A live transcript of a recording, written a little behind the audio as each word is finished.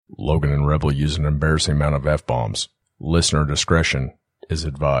Logan and Rebel use an embarrassing amount of F-bombs. Listener discretion is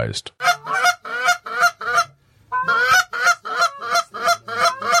advised.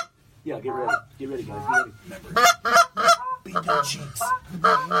 Yeah, get ready. Get ready, guys. Get ready. Remember. Beat them cheeks.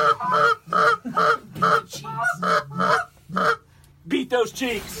 Beat the cheeks. Beat those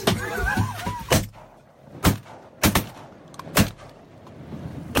cheeks.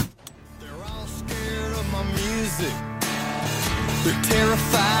 They're all scared of my music. They're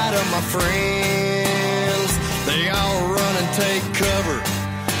terrified of my friends. They all run and take cover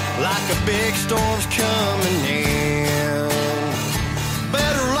like a big storm's coming in.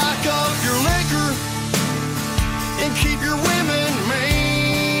 Better lock up your liquor and keep your women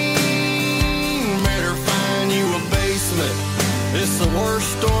mean. Better find you a basement. It's the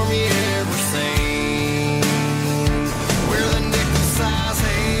worst storm you ever seen. We're the nickel-sized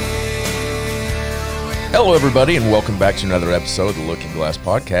hell. Hello, everybody, and welcome back to another episode of the Looking Glass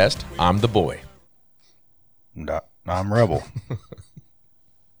Podcast. I'm the boy. I'm Rebel.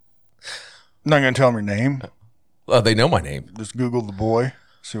 Not going to tell them your name. They know my name. Just Google the boy,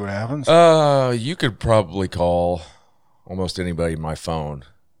 see what happens. You could probably call almost anybody on my phone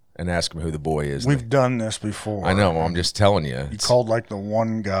and ask them who the boy is. We've done this before. I know. I'm just telling you. You called like the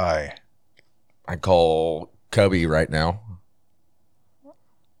one guy. I call Cubby right now.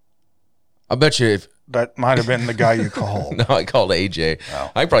 I bet you if... That might have been the guy you called. No, I called AJ.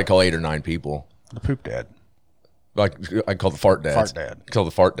 Oh. I probably call 8 or 9 people. The poop dad. Like I call the fart dads. Fart dad. Call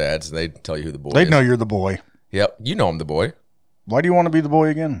the fart dads, and they tell you who the boy is. They'd know you're the boy. Yep, you know I'm the boy. Why do you want to be the boy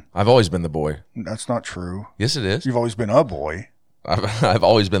again? I've always been the boy. That's not true. Yes, it is. You've always been a boy. I've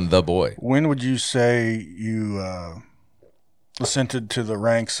always been the boy. When would you say you ascended to the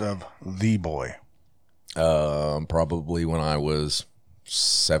ranks of the boy? Probably when I was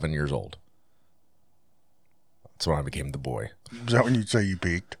 7 years old. That's when I became the boy. Is that when you'd say you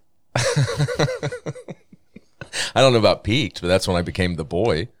peaked? I don't know about peaked, but that's when I became the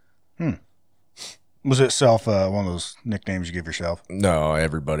boy. Was it one of those nicknames you give yourself? No,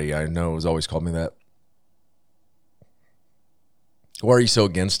 everybody I know has always called me that. Why are you so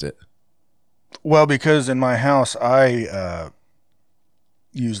against it? Well, because in my house, I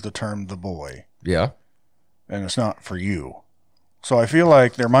use the term the boy. Yeah? And it's not for you. So I feel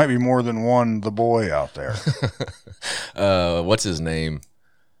like there might be more than one the boy out there. What's his name?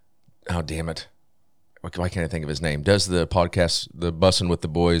 Oh, damn it. Why can't I think of his name? Does the podcast, the Bussin' with the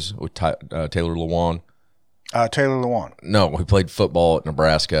Boys, with Taylor Lewan? Taylor Lewan. No, he played football at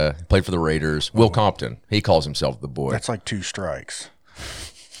Nebraska. He played for the Raiders. Will Compton. He calls himself the boy. That's like 2 strikes.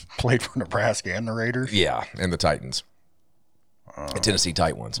 Played for Nebraska and the Raiders? Yeah, and the Titans. The Tennessee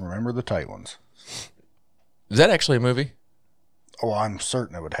Tight Ones. Remember the tight ones. Is that actually a movie? Oh, I'm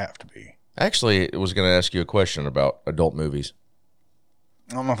certain it would have to be. Actually, I was going to ask you a question about adult movies.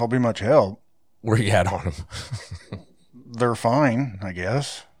 I don't know if I'll be much help. Where you at on them? They're fine, I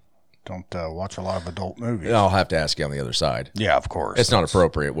guess. Don't watch a lot of adult movies. I'll have to ask you on the other side. Yeah, of course. It's not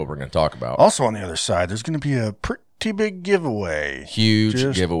appropriate what we're going to talk about. Also on the other side, there's going to be a pretty big giveaway. Huge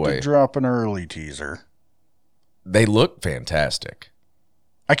Just giveaway. To drop an early teaser. They look fantastic.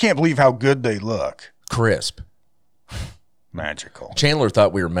 I can't believe how good they look. Crisp. Magical. Chandler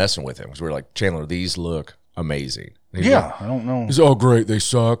thought we were messing with him because we were like, Chandler, these look amazing. I don't know. He's all great. They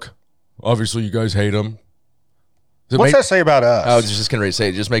suck. Obviously, you guys hate them. What's that say about us? I was just going to say,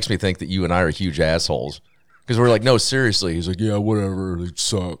 it just makes me think that you and I are huge assholes. Because we're like, no, seriously. He's like, yeah, whatever. They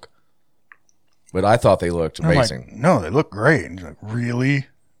suck. But I thought they looked amazing. Like, no, they look great. And he's like, really?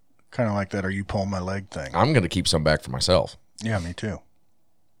 Kind of like that, are you pulling my leg thing. I'm going to keep some back for myself. Yeah, me too.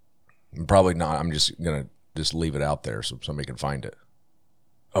 Probably not. I'm just going to just leave it out there so somebody can find it.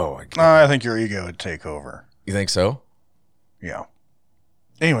 Oh, I think your ego would take over. You think so? Yeah.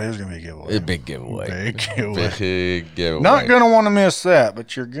 Anyway, there's going to be a giveaway. A big giveaway. Big giveaway. Big giveaway. Not going to want to miss that,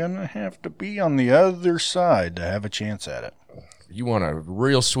 but you're going to have to be on the other side to have a chance at it. You want a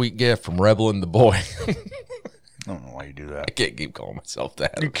real sweet gift from Rebel and the Boy. I don't know why you do that. I can't keep calling myself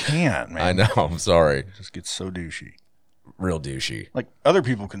that. You can't, man. I know. I'm sorry. It just gets so douchey. Real douchey. Like, other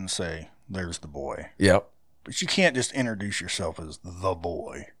people can say, there's the boy. Yep. But you can't just introduce yourself as the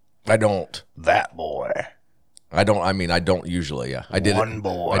boy. I don't. That boy. I don't usually. Yeah. I did One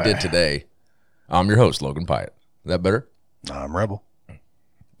boy. I did today. I'm your host, Logan Pyatt. Is that better? I'm Rebel.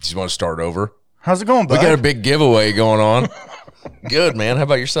 Just want to start over? How's it going, bud? We got a big giveaway going on. Good, man. How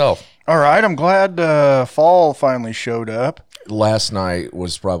about yourself? All right. I'm glad fall finally showed up. Last night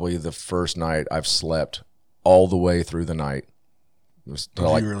was probably the first night I've slept all the way through the night. It was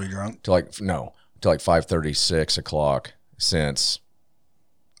Was you really drunk? Till like 5:30, 6 o'clock since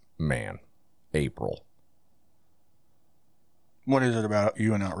April. What is it about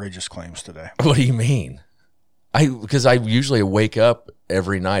you and outrageous claims today? What do you mean? Because I usually wake up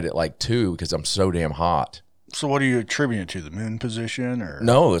every night at like 2 because I'm so damn hot. So what do you attribute it to? The moon position or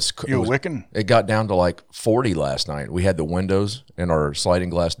No, you a Wiccan? It got down to like 40 last night. We had the windows and our sliding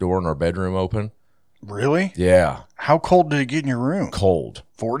glass door in our bedroom open. Really? Yeah, How cold did it get in your room? cold.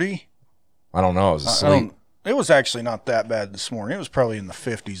 40? I don't know. I was asleep. It was actually not that bad this morning. It was probably in the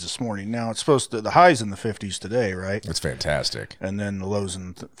 50s this morning. Now it's supposed to, the high's in the 50s today, right? It's fantastic. And then the lows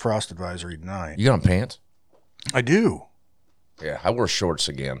in frost advisory tonight. You got on pants? I do. Yeah, I wore shorts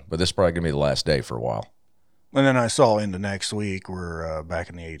again, but this is probably going to be the last day for a while. And then I saw into next week, we're back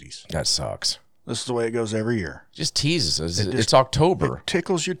in the 80s. That sucks. This is the way it goes every year. Just teases us. It just- It's October. It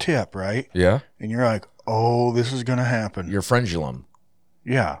tickles your tip, right? Yeah? And you're like, oh, this is going to happen. Your frenulum.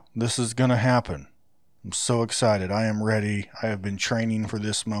 Yeah, this is going to happen. I'm so excited. I am ready. I have been training for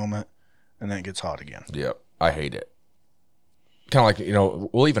this moment. And then it gets hot again. Yep. I hate it. Kind of like,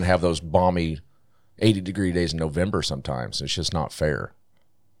 we'll even have those balmy 80-degree days in November sometimes. It's just not fair.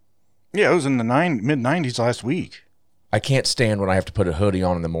 Yeah, it was in the mid-90s last week. I can't stand when I have to put a hoodie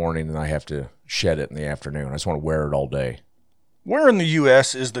on in the morning and I have to shed it in the afternoon. I just want to wear it all day. Where in the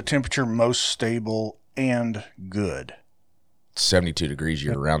U.S. is the temperature most stable and good? It's 72 degrees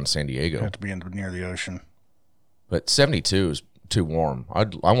year round in San You Diego. have to be near the ocean. But 72 is too warm. I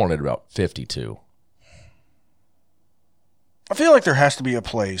wanted about 52. I feel like there has to be a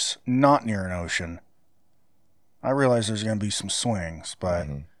place not near an ocean. I realize there's going to be some swings, but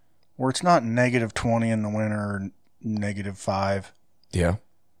where it's not negative 20 in the winter or negative 5, Yeah.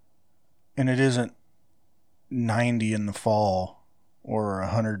 and it isn't 90 in the fall or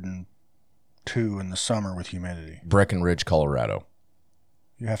 102 in the summer with humidity. Breckenridge, Colorado.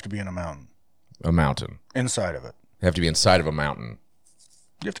 You have to be in a mountain, A mountain. inside of it. You have to be inside of a mountain.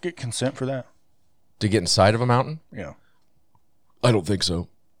 You have to get consent for that. To get inside of a mountain? Yeah, I don't think so.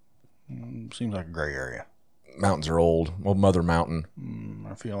 seems like a gray area. Mountains are old. Well, Mother Mountain.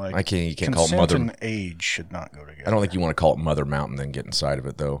 I feel like You can't call it consent Mother. and age should not go together. I don't think you want to call it Mother Mountain, then get inside of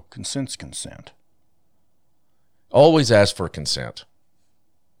it, though. Consent's consent. Always ask for consent.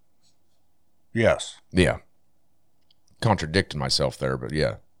 Yes, Yeah. Contradicting myself there, but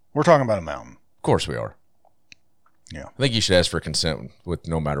yeah. we're talking about a mountain. Of course we are. Yeah. I think you should ask for consent with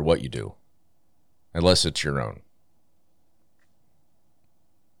no matter what you do. Unless it's your own.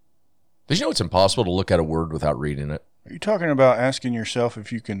 Did you know it's impossible to look at a word without reading it? Are you talking about asking yourself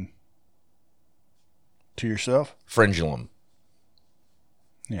if you can, to yourself? Frenulum.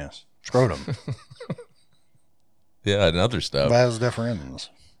 Yes. Scrotum. Yeah, and other stuff. Vas deferens.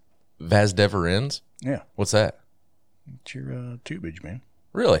 Vas deferens? Yeah. What's that? It's your tubage, man.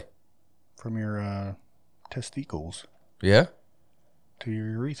 Really? From your testicles Yeah? to your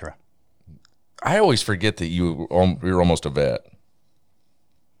urethra. I always forget that you're almost a vet.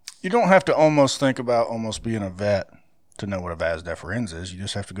 You don't have to almost think about almost being a vet to know what a vas deferens is. You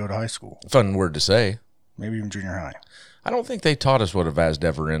just have to go to high school, Fun word to say. maybe even junior high. I don't think they taught us what a vas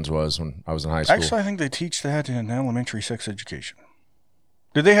deferens was when I was in high school. Actually, I think they teach that in elementary sex education.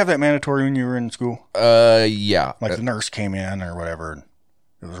 Did they have that mandatory when you were in school? Yeah. Like the nurse came in or whatever, and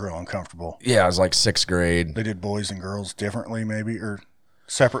it was real uncomfortable. Yeah, it was like 6th grade. They did boys and girls differently, maybe, or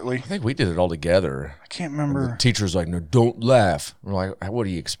separately. I think we did it all together. I can't The remember. teacher's like, no, don't laugh. We're like, what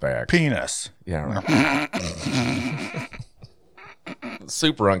do you expect? Penis. Yeah. Right.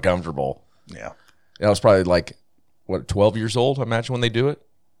 Super uncomfortable. Yeah. I was probably like, 12 years old, I imagine, when they do it?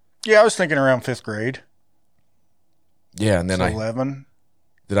 Yeah, I was thinking around 5th grade. Yeah, and then So I 11.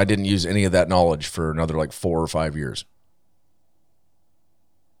 didn't use any of that knowledge for another like 4 or 5 years.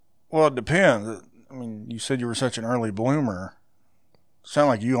 Well, it depends. I mean, you said you were such an early bloomer. Sound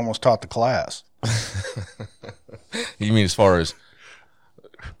like you almost taught the class. You mean as far as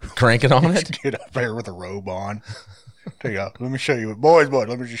cranking on it? Get up there with a robe on. Tell you, let me show you. Boys,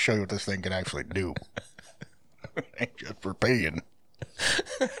 let me just show you what this thing can actually do. Ain't just for peeing.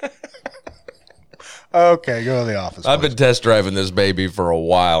 Okay, go to the office. I've been test driving this baby for a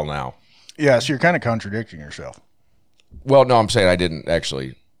while now. Yeah, so you're kind of contradicting yourself. Well, no, I'm saying I didn't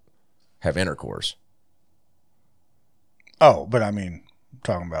actually have intercourse. Oh, but I mean, I'm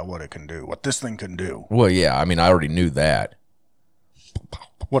talking about what it can do, what this thing can do, Well, yeah, I mean, I already knew that.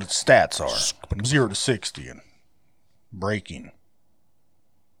 what its stats are, 0 to 60 and braking.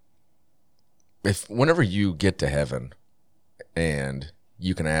 Whenever you get to heaven and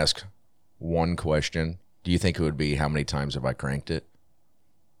you can ask one question, do you think it would be how many times have I cranked it?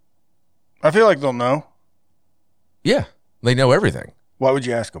 I feel like they'll know. Yeah, they know everything. Why would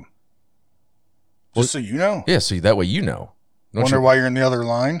you ask them? Just so you know. Yeah, so that way you know. Don't Wonder you- why you're in the other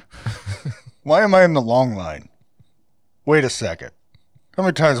line? Why am I in the long line? Wait a second. How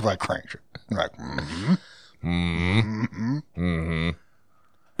many times have I cranked it? I'm like,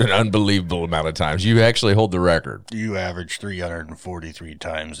 An unbelievable amount of times. You actually hold the record. You average 343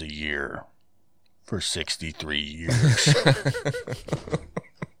 times a year for 63 years.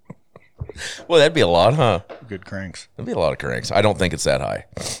 Well, that'd be a lot, huh? Good cranks. That'd be a lot of cranks. I don't think it's that high.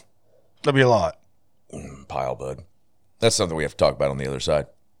 That'd be a lot. Pile, bud. That's something we have to talk about on the other side.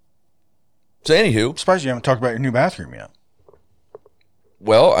 So, anywho. I'm surprised you haven't talked about your new bathroom yet.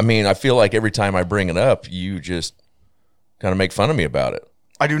 Well, I mean, I feel like every time I bring it up, you just kind of make fun of me about it.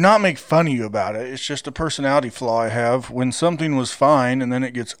 I do not make fun of you about it. It's just a personality flaw I have. When something was fine and then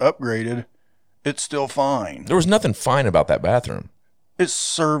it gets upgraded, it's still fine. There was nothing fine about that bathroom. It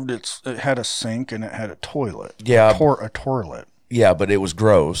had a sink and it had a toilet. Yeah. A toilet. Yeah, but it was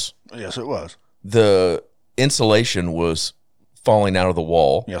gross. Yes, it was. The insulation was falling out of the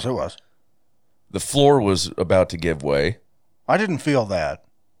wall. Yes, it was. The floor was about to give way. I didn't feel that.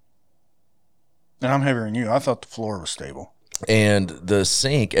 And I'm heavier than you. I thought the floor was stable. And the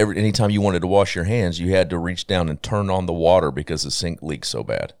sink, anytime you wanted to wash your hands, you had to reach down and turn on the water because the sink leaked so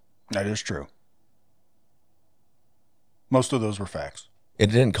bad. That is true. Most of those were facts. It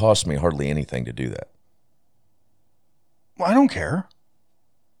didn't cost me hardly anything to do that. Well, I don't care.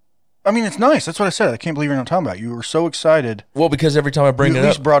 I mean, it's nice. That's what I said. I can't believe you're not talking about it. You were so excited. Well, because every time I bring you it at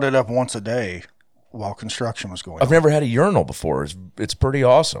least up, brought it up once a day while construction was going on. I've never had a urinal before. It's pretty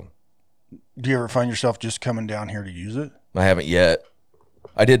awesome. Do you ever find yourself just coming down here to use it? I haven't yet.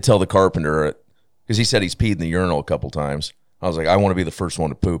 I did tell the carpenter, because he said he's peed in the urinal a couple times. I was like, I want to be the first one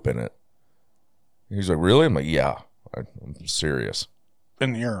to poop in it. He's like, really? I'm like, yeah, I'm serious.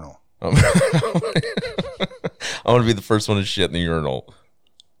 In the urinal. I want to be the first one to shit in the urinal.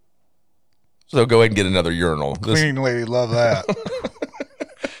 So go ahead and get another urinal. Cleaning lady, love that.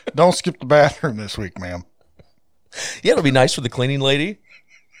 Don't skip the bathroom this week, ma'am. Yeah, it'll be nice for the cleaning lady.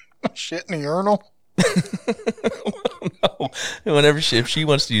 Shit in the urinal? No. Whenever if she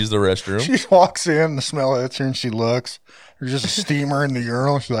wants to use the restroom. She walks in, the smell hits her, and she looks. There's just a steamer in the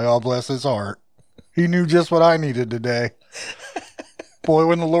urinal. She's like, oh, bless his heart. He knew just what I needed today. Boy,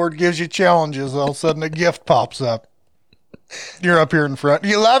 when the Lord gives you challenges, all of a sudden a gift pops up. You're up here in front. Do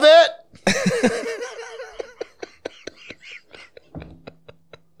you love it?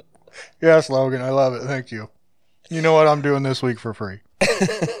 Yes, Logan, I love it. Thank you. You know what I'm doing this week for free?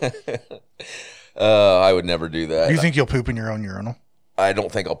 I would never do that. Do you think you'll poop in your own urinal? I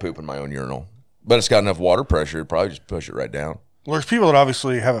don't think I'll poop in my own urinal. But it's got enough water pressure, it'd probably just push it right down. Well, there's people that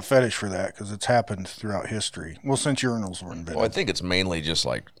obviously have a fetish for that because it's happened throughout history. Well, since urinals were invented. Well, I think it's mainly just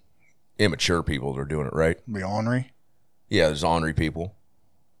like immature people that are doing it, right? Be ornery. Yeah, there's ornery people.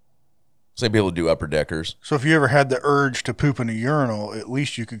 Same people do upper deckers. So if you ever had the urge to poop in a urinal, at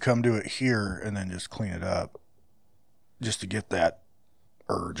least you could come do it here and then just clean it up. Just to get that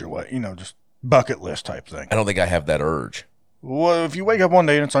urge away. You know, just bucket list type thing. I don't think I have that urge. Well, if you wake up one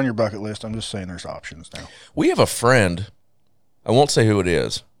day and it's on your bucket list, I'm just saying there's options now. We have a friend, I won't say who it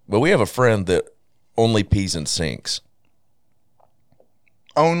is, but we have a friend that only pees in sinks.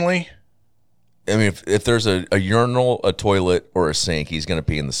 Only? I mean, if there's a urinal, a toilet, or a sink, he's going to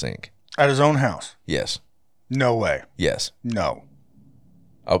pee in the sink. At his own house? Yes. No way. Yes. No.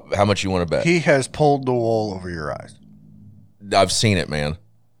 How much you want to bet? He has pulled the wool over your eyes. I've seen it, man.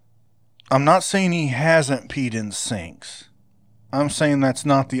 I'm not saying he hasn't peed in sinks. I'm saying that's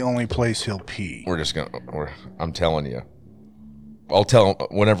not the only place he'll pee. I'm telling you. I'll tell him,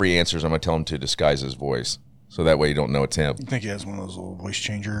 whenever he answers, I'm going to tell him to disguise his voice. So that way you don't know it's him. You think he has one of those little voice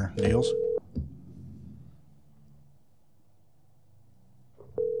changer deals?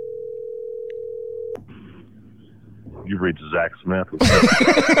 You've reached Zach Smith.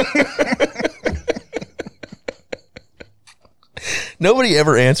 Nobody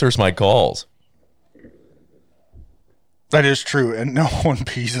ever answers my calls. That is true, and no one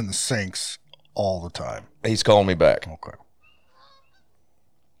pees in the sinks all the time. He's calling me back. Okay.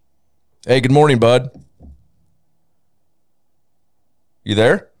 Hey, good morning, bud. You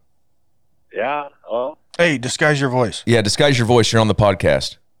there? Yeah. Oh. Hey, disguise your voice. Yeah, disguise your voice. You're on the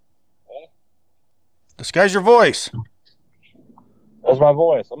podcast. Disguise your voice. That's my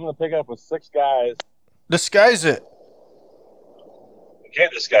voice. I'm going to pick up with 6 guys. Disguise it. You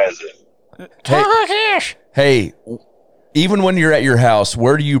can't disguise it. Hey, even when you're at your house,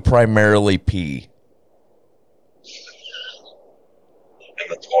 where do you primarily pee? In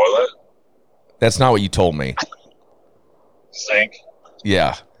the toilet. That's not what you told me. Sink.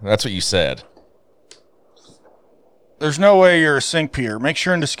 Yeah, that's what you said. There's no way you're a sink peer. Make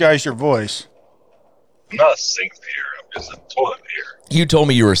sure and disguise your voice. I'm not a sink peer. I'm just a toilet peer. You told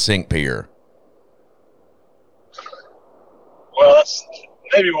me you were a sink peer. Well, that's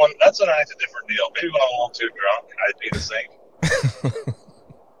maybe one. That's a different deal. Maybe when I'm a little too drunk, I'd be the sink.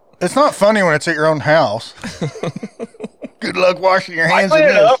 It's not funny when it's at your own house. Good luck washing your hands.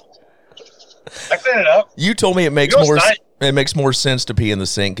 I clean it up. You told me it makes You know what's it makes more sense to pee in the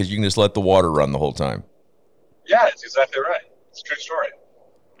sink because you can just let the water run the whole time. Yeah, it's exactly right. It's a true story.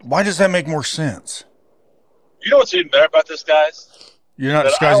 Why does that make more sense? You know what's even better about this, guys? You're not That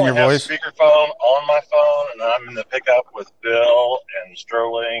disguising I your only voice? have speakerphone on my phone, and I'm in the pickup with Bill and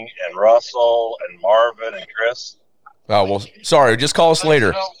Sterling and Russell and Marvin and Chris. Oh, well, sorry. Just call us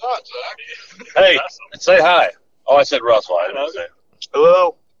later. Hey, say hi. Oh, I said Russell. I didn't say.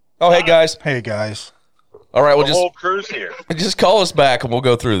 Hello. Oh, hey, guys. Hey, guys. All right, well, The whole crew's here. just call us back and we'll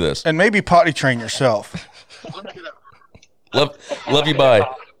go through this. And maybe potty train yourself. Love you, bye.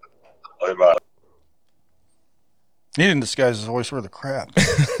 Bye. He didn't disguise his voice worth of crap.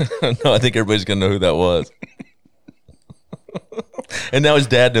 No, I think everybody's going to know who that was. And now his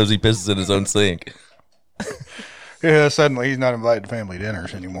dad knows he pisses in his own sink. Yeah, suddenly he's not invited to family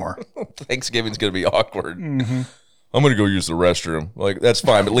dinners anymore. Thanksgiving's going to be awkward. Mm-hmm. I'm going to go use the restroom. Like, that's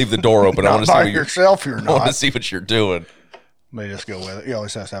fine, but leave the door open. I want Not to see by what yourself, you're I want to not. see what you're doing. They just go with it. He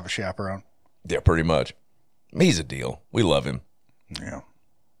always has to have a chaperone. Yeah, pretty much. He's a deal. We love him. Yeah.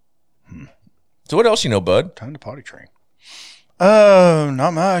 So what else you know, bud? Time to potty train. Oh,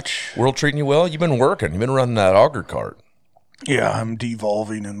 not much. World treating you well? You've been working. You've been running that auger cart. Yeah, I'm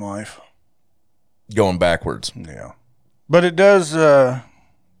devolving in life. Going backwards. Yeah. But it does,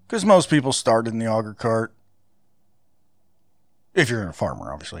 because most people start in the auger cart. If you're a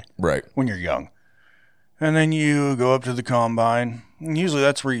farmer, obviously. Right. When you're young. And then you go up to the combine. And usually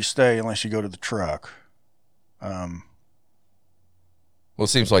that's where you stay unless you go to the truck. Well, it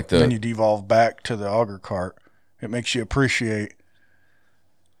seems like Then you devolve back to the auger cart. It makes you appreciate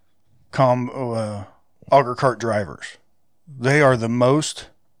auger cart drivers. They are the most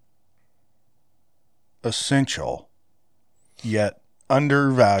essential yet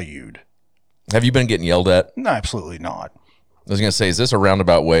undervalued. Have you been getting yelled at? No, absolutely not. I was going to say, is this a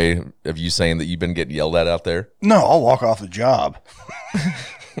roundabout way of you saying that you've been getting yelled at out there? No, I'll walk off the job.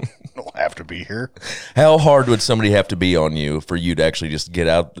 Don't have to be here. How hard would somebody have to be on you for you to actually just get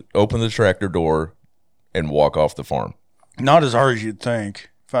out, open the tractor door, and walk off the farm? Not as hard as you'd think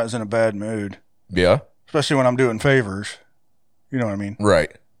if I was in a bad mood. Yeah? Especially when I'm doing favors. You know what I mean?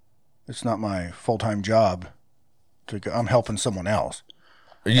 Right. It's not my full-time job. I'm helping someone else.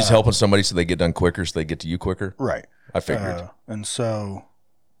 Are you just helping somebody so they get done quicker, so they get to you quicker? Right. I figured. And so...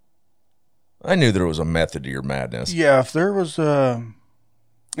 I knew there was a method to your madness. Yeah, if there was...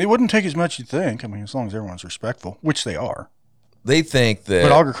 it wouldn't take as much, you think. I mean, as long as everyone's respectful, which they are. They think that...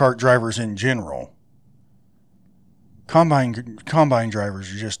 But auger cart drivers in general... Combine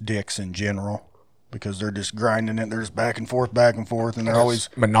drivers are just dicks in general because they're just grinding it. They're just back and forth, and they're always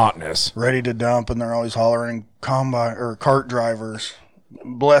monotonous. ready to dump, and they're always hollering. Combine or cart drivers,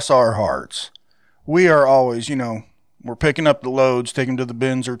 bless our hearts. We are always, we're picking up the loads, taking them to the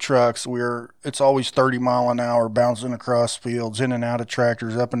bins or trucks. It's always 30 mile an hour, bouncing across fields, in and out of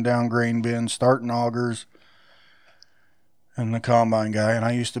tractors, up and down grain bins, starting augers. And the combine guy, and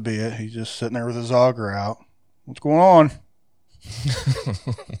I used to be it. He's just sitting there with his auger out. What's going on?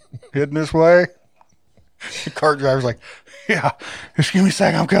 Heading this way? The cart driver's like, yeah, just give me a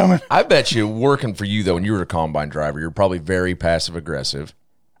sec, I'm coming. I bet you working for you, though, when you were a combine driver, you're probably very passive-aggressive.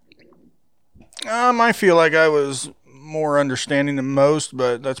 I feel like I was more understanding than most,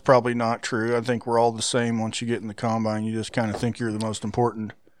 but that's probably not true. I think we're all the same once you get in the combine. You just kind of think you're the most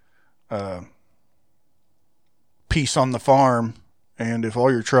important piece on the farm. And if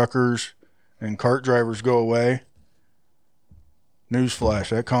all your truckers and cart drivers go away, newsflash,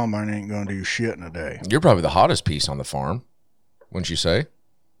 that combine ain't going to do shit in a day. You're probably the hottest piece on the farm, wouldn't you say?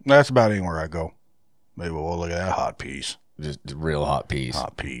 That's about anywhere I go. Maybe we'll look at that hot piece. Just a real hot piece.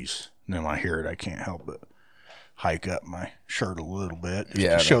 Hot piece. And then when I hear it, I can't help but hike up my shirt a little bit just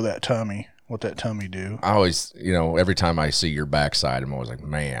Yeah, to show that tummy, what that tummy do. I always, every time I see your backside, I'm always like,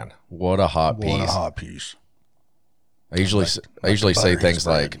 man, what a hot piece. What a hot piece. I usually say butter things is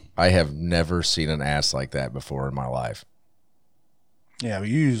bread. like, I have never seen an ass like that before in my life. Yeah, but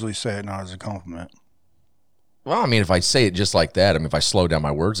you usually say it not as a compliment. Well, I mean, if I say it just like that, if I slow down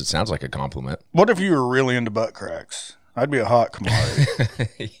my words, it sounds like a compliment. What if you were really into butt cracks? I'd be a hot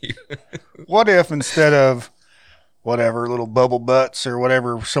commodity. What if instead of whatever, little bubble butts or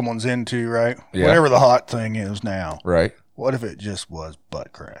whatever someone's into, right? Yeah. Whatever the hot thing is now. Right. What if it just was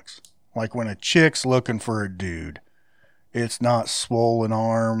butt cracks? Like when a chick's looking for a dude, it's not swollen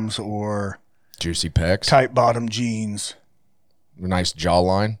arms or Juicy pecs. tight bottom jeans. Nice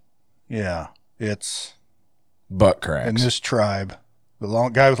jawline. Yeah, it's Butt cracks. In this tribe, the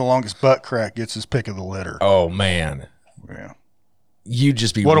guy with the longest butt crack gets his pick of the litter. Oh, man. Yeah. You'd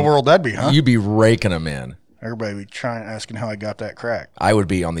just be... What a world that'd be, huh? You'd be raking them in. Everybody would be asking how I got that crack. I would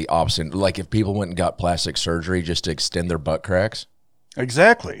be on the opposite. Like if people went and got plastic surgery just to extend their butt cracks.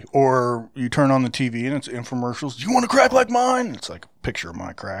 Exactly. Or you turn on the TV and it's infomercials. Do you want a crack like mine? It's like a picture of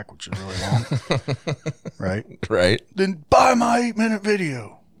my crack, which is really long. Right? Right. Then buy my 8-minute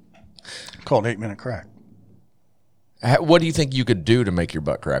video. Called 8-Minute Crack. What do you think you could do to make your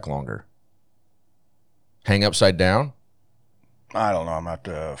butt crack longer? Hang upside down? I don't know. I'm about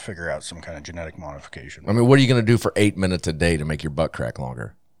to figure out some kind of genetic modification. I mean, what are you going to do for 8 minutes a day to make your butt crack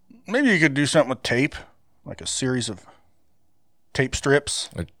longer? Maybe you could do something with tape, like a series of tape strips.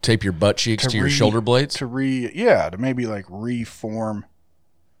 Like tape your butt cheeks to your shoulder blades? To maybe like reform.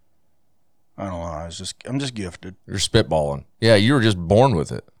 I don't know. I'm just gifted. You're spitballing. Yeah, you were just born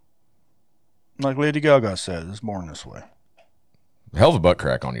with it. Like Lady Gaga said, it's born this way. Hell of a butt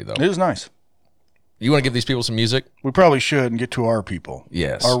crack on you, though. It is nice. You want to give these people some music? We probably should and get to our people.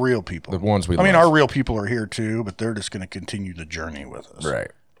 Yes. Our real people. The ones we I mean, love. our real people are here too, but they're just going to continue the journey with us.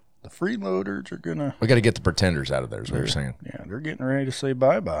 Right. The freeloaders are going to... We got to get the pretenders out of there, is what you're saying. Yeah, they're getting ready to say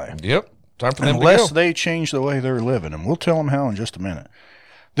bye-bye. Yep. Time for them Unless to go. they change the way they're living, and we'll tell them how in just a minute.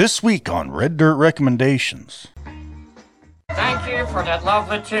 This week on Red Dirt Recommendations. Thank you for that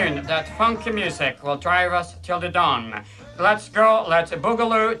lovely tune. That funky music will drive us till the dawn. Let's go, let's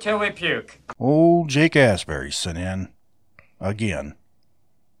boogaloo till we puke. Old Jake Asbury sent in again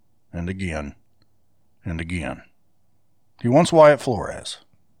and again and again. He wants Wyatt Flores,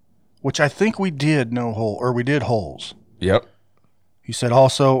 which I think we did we did holes. Yep. He said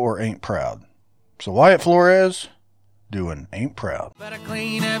also or ain't proud. So Wyatt Flores doing Ain't Proud. Better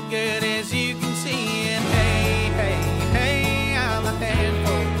clean up good as you can see. And hey, hey, hey, I'm a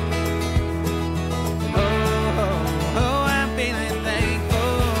handful. Oh, I'm feeling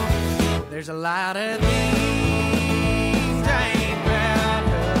thankful. There's a lot of things I ain't proud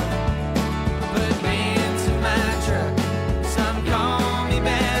of. Put bands in my truck. Some call me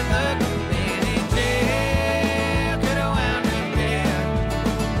bad luck. Man in jail, could've wound up dead.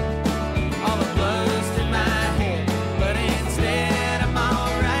 All the blood stood my head, but instead I'm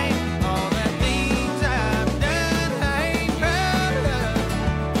alright. All the things I've done I ain't proud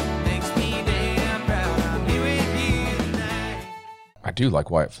of. Makes me damn proud I'm here with you tonight. I do like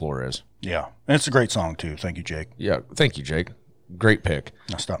Wyatt Flores. Yeah, and it's a great song too. Thank you, Jake. Yeah. Thank you, Jake. Great pick.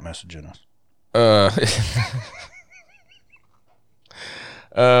 Now stop messaging us.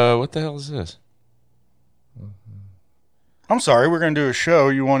 What the hell is this? I'm sorry, we're going to do a show.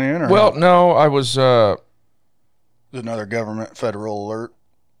 You want in? Or Well, not? no, I was, Another government federal alert.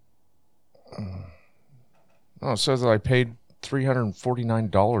 it says that I paid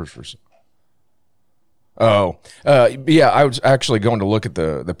 $349 for some. Oh, yeah, I was actually going to look at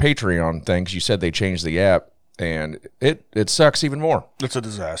the Patreon things. You said they changed the app, and it sucks even more. It's a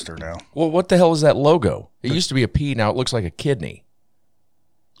disaster now. Well, what the hell is that logo? It used to be a P, now it looks like a kidney.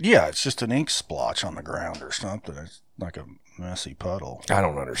 Yeah, it's just an ink splotch on the ground or something. It's like a messy puddle. I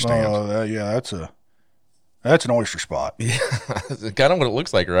don't understand. Oh, yeah, that's an oyster spot. Yeah, it's kind of what it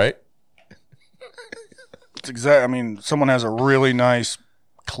looks like, right? It's I mean, someone has a really nice,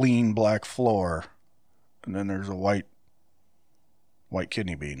 clean black floor, and then there's a white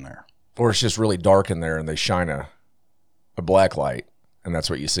kidney bean there. Or it's just really dark in there, and they shine a black light, and that's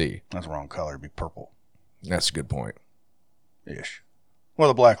what you see. That's the wrong color. It'd be purple. That's a good point. Ish. Well,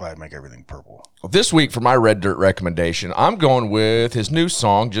 the black light make everything purple. This week for my Red Dirt recommendation, I'm going with his new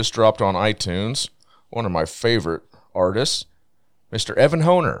song just dropped on iTunes. One of my favorite artists, Mr. Evan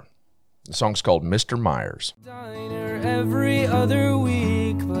Honer. The song's called Mr. Myers. Diner every other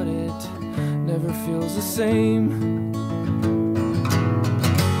week, but it never feels the same.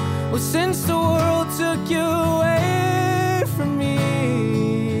 Well, since the world took you away from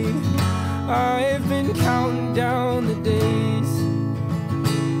me, I've been counting down the days.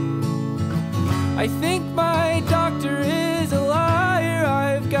 I think my doctor is a liar.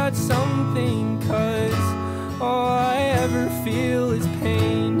 I've got something, 'cause all I ever feel is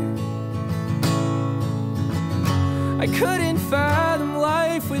pain. I couldn't fathom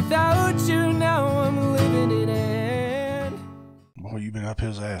life without you. Now I'm living it in. Well, you've been up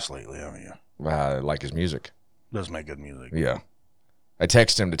his ass lately, haven't you? I like his music. Does make good music. Yeah. I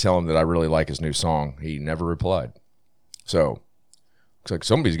texted him to tell him that I really like his new song. He never replied. So, looks like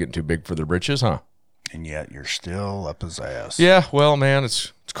somebody's getting too big for their britches, huh? And yet you're still up his ass. Yeah, well, man,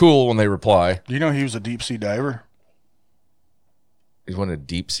 it's cool when they reply. Do you know he was a deep sea diver? He wasn't a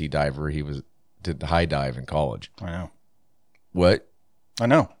deep sea diver. He did high dive in college. I know. What? I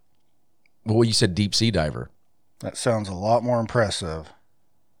know. Well, you said deep sea diver. That sounds a lot more impressive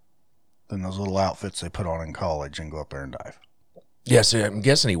than those little outfits they put on in college and go up there and dive. Yeah, so I'm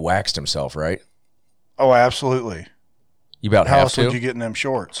guessing he waxed himself, right? Oh, absolutely. You about How have else to? would you get in them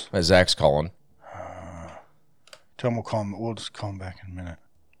shorts? As Zach's calling. Tell him we'll just call him back in a minute.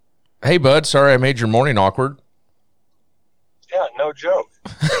 Hey, bud, sorry I made your morning awkward. Yeah, no joke.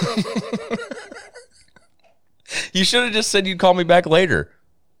 You should have just said you'd call me back later.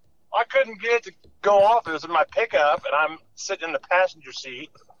 I couldn't get it to go off. It was in my pickup, and I'm sitting in the passenger seat.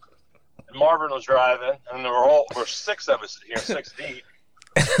 And Marvin was driving, and there were 6 of us here, 6 deep.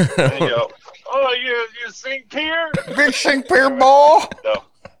 And you go, oh, you sink pier? Big sink pier ball. So,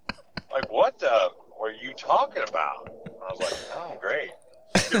 like, what were you talking about? I was like, oh, great.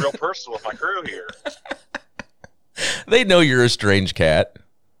 Get real personal with my crew here. They know you're a strange cat.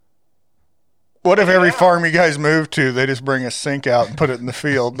 What if every farm you guys move to, they just bring a sink out and put it in the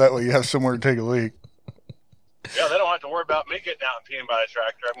field? That way you have somewhere to take a leak. Yeah, they don't have to worry about me getting out and peeing by the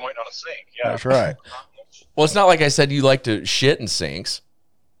tractor. I'm waiting on a sink. Yeah, That's right. Well, it's not like I said you like to shit in sinks.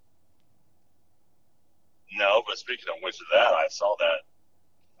 No, but speaking of which of that, I saw that.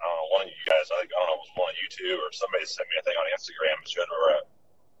 I don't know, one of you guys, I don't know, it was one of you two or somebody sent me a thing on Instagram that showed where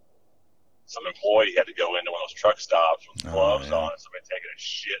some employee had to go into one of those truck stops with gloves on and somebody taking a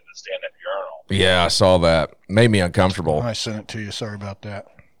shit in a stand-up urinal. Yeah, I saw that. Made me uncomfortable. I sent it to you. Sorry about that.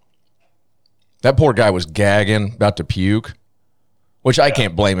 That poor guy was gagging, about to puke, which I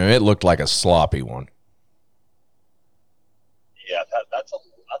can't blame him. It looked like a sloppy one. Yeah, that's a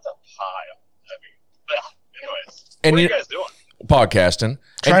pile. I mean, anyways, And what are you you guys doing? Podcasting.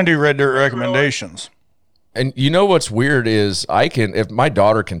 Trying to do Red Dirt recommendations. And you know what's weird is if my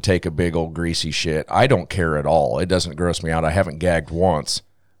daughter can take a big old greasy shit, I don't care at all. It doesn't gross me out. I haven't gagged once.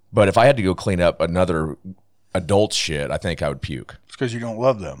 But if I had to go clean up another adult shit, I think I would puke. It's because you don't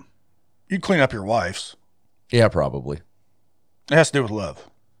love them. You'd clean up your wife's. Yeah, probably. It has to do with love.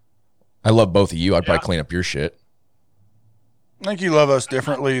 I love both of you. I'd probably clean up your shit. I think you love us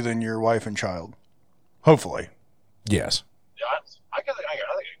differently than your wife and child. Hopefully. Yes. Yeah, I think I can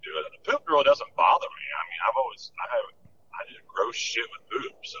do it. The poop girl doesn't bother me. I mean, I did gross shit with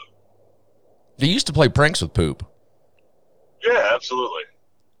poop, so. You used to play pranks with poop. Yeah, absolutely.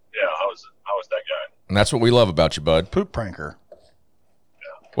 Yeah, I was that guy. And that's what we love about you, bud. Poop pranker.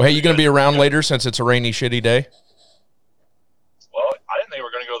 Well, hey, you going to be around later since it's a rainy, shitty day? Well, I didn't think we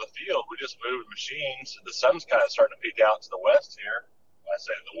were going to go to the field. We just moved machines. The sun's kind of starting to peek out to the west here. I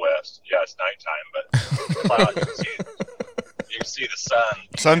say the west. Yeah, it's nighttime, but clouds. You can see the sun.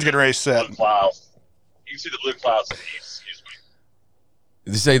 Sun's getting ready to set. Blue clouds. You can see the blue clouds to the east. Excuse me.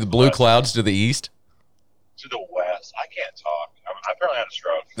 Did you say the blue clouds to the east? To the west. I can't talk. I apparently had a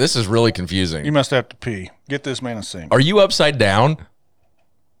stroke. This is really confusing. You must have to pee. Get this man a sink. Are you upside down?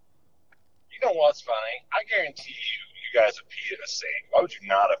 You know what's funny? I guarantee you guys have peed in a sink. Why would you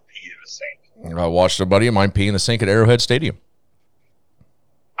not have peed in a sink? I watched a buddy of mine pee in the sink at Arrowhead Stadium.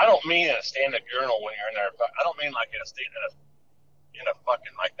 I don't mean in a stand-up urinal when you're in there. I don't mean like in a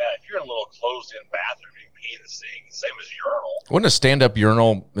fucking like that. If you're in a little closed-in bathroom, you can pee in the sink, same as a urinal. Wouldn't a stand-up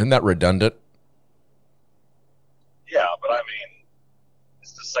urinal, isn't that redundant? Yeah, but I mean,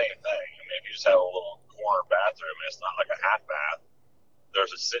 it's the same thing. I mean, if you just have a little corner bathroom and it's not like a half bath,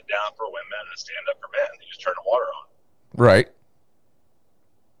 there's a sit-down for women and a stand-up for men. You just turn the water on. Right.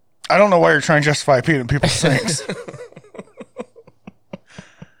 I don't know why you're trying to justify peeing in people's sinks.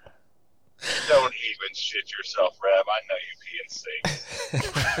 Don't even shit yourself, Rev. I know you pee in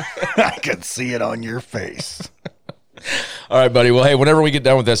sinks. I can see it on your face. All right, buddy. Well, hey, whenever we get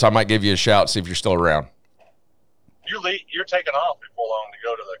done with this, I might give you a shout, see if you're still around. You're taking off before long to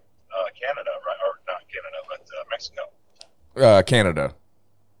go to the Canada, right? Or not Canada, but Mexico. Canada.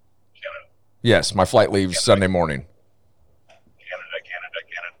 Canada. Yes, my flight leaves Sunday morning. Canada.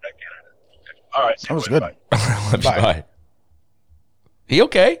 Okay. All right. That was good. Bye. He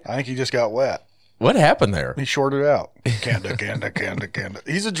okay? I think he just got wet. What happened there? He shorted out. Canada.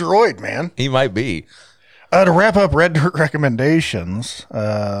 He's a droid, man. He might be. To wrap up Red Dirt recommendations,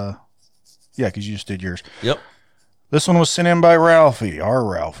 yeah, because you just did yours. Yep. This one was sent in by Ralphie, our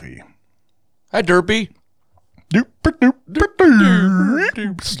Ralphie. Hi, Derpy.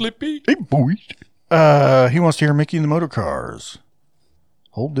 Slippy. Hey, boys. He wants to hear Mickey and the Motor Cars.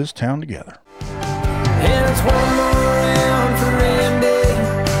 Hold this town together. And it's one more round for Randy,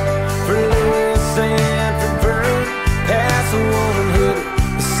 for Lewis and for Bert. Past the woman hooder,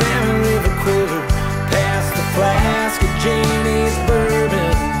 the Salmon River quiver, past the flask of Janie's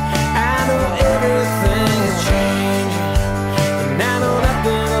bourbon. I know everything's changing, and I know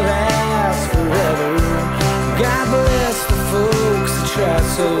nothing will last forever. God bless the folks that try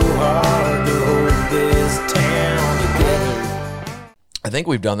so hard to hold this town think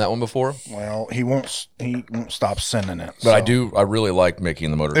we've done that one before. Well, he won't stop sending it. But I really like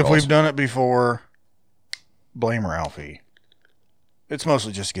making the motor If calls. we've done it before, blame Ralphie. It's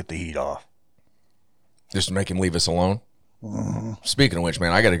mostly just to get the heat off. Just to make him leave us alone. Speaking of which,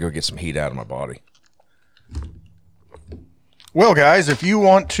 man, I got to go get some heat out of my body. Well, guys, if you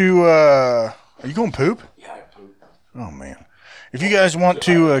want to, are you going to poop? Yeah, I poop. Oh, man. If you guys want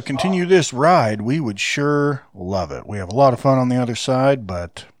to continue this ride, we would sure love it. We have a lot of fun on the other side,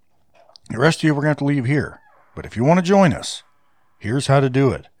 but the rest of you, we're going to have to leave here. But if you want to join us, here's how to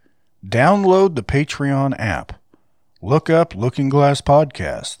do it. Download the Patreon app. Look up Looking Glass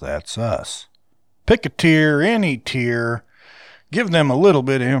Podcast. That's us. Pick a tier, any tier. Give them a little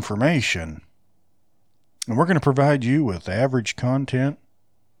bit of information. And we're going to provide you with average content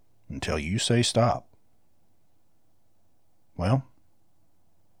until you say stop. Well,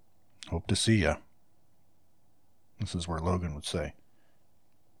 hope to see ya. This is where Logan would say,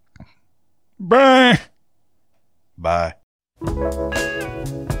 bye. Bye.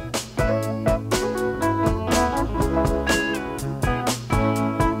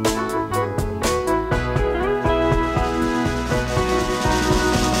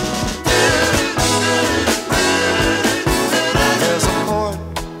 There's a port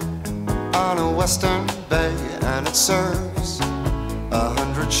on a western bay, and it serves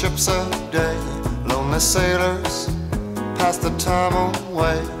 100 ships a day. Lonely sailors pass the time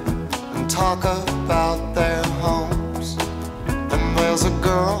away and talk about their homes. And there's a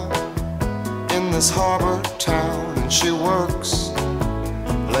girl in this harbor town, and she works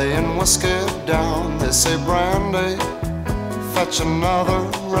laying whiskey down. They say, Brandy, fetch another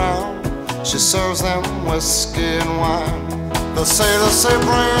round. She serves them whiskey and wine. The sailors say,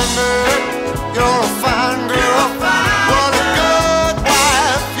 Brandy, you're a fine girl. What a good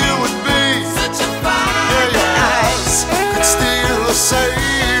wife you would be. Such a fine girl. Yeah, your eyes could steal a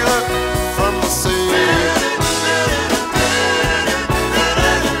sailor from the sea.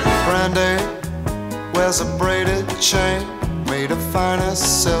 Brandy wears a braided chain made of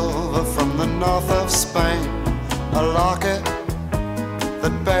finest silver from the north of Spain. A locket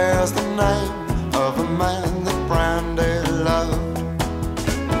that bears the name of a man that Brandy loved.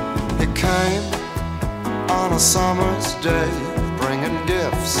 He came on a summer's day, bringing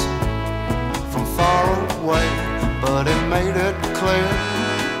gifts from far away, but he made it clear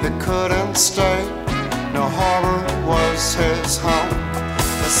he couldn't stay. No harbor was his home.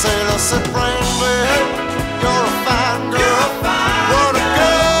 The sailor said, Brandy, you're a fine girl. What a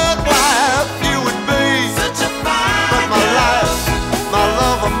good wife you would be. Such a fine but my life, my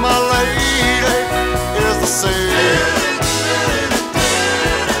love, and my lady is the sea.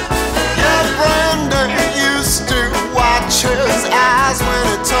 Yeah, Brandy used to watch his eyes when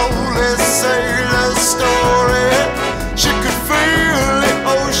he told his sailor story. She could feel the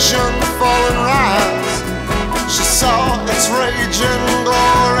ocean fall and rise. She saw its raging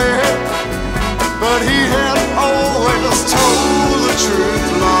glory, but he had always told the truth.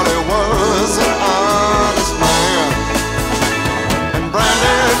 Lord, he was an honest man, and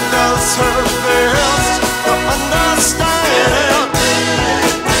Brandy does her best to understand.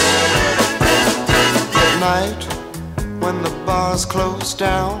 At night, when the bars close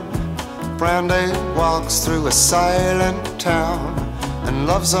down, Brandy walks through a silent town and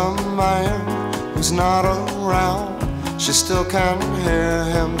loves a man who's not around. She still can hear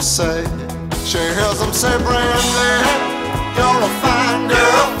him say, she hears him say, Brandy, you're a fine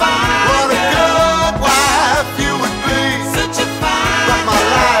girl. What a girl.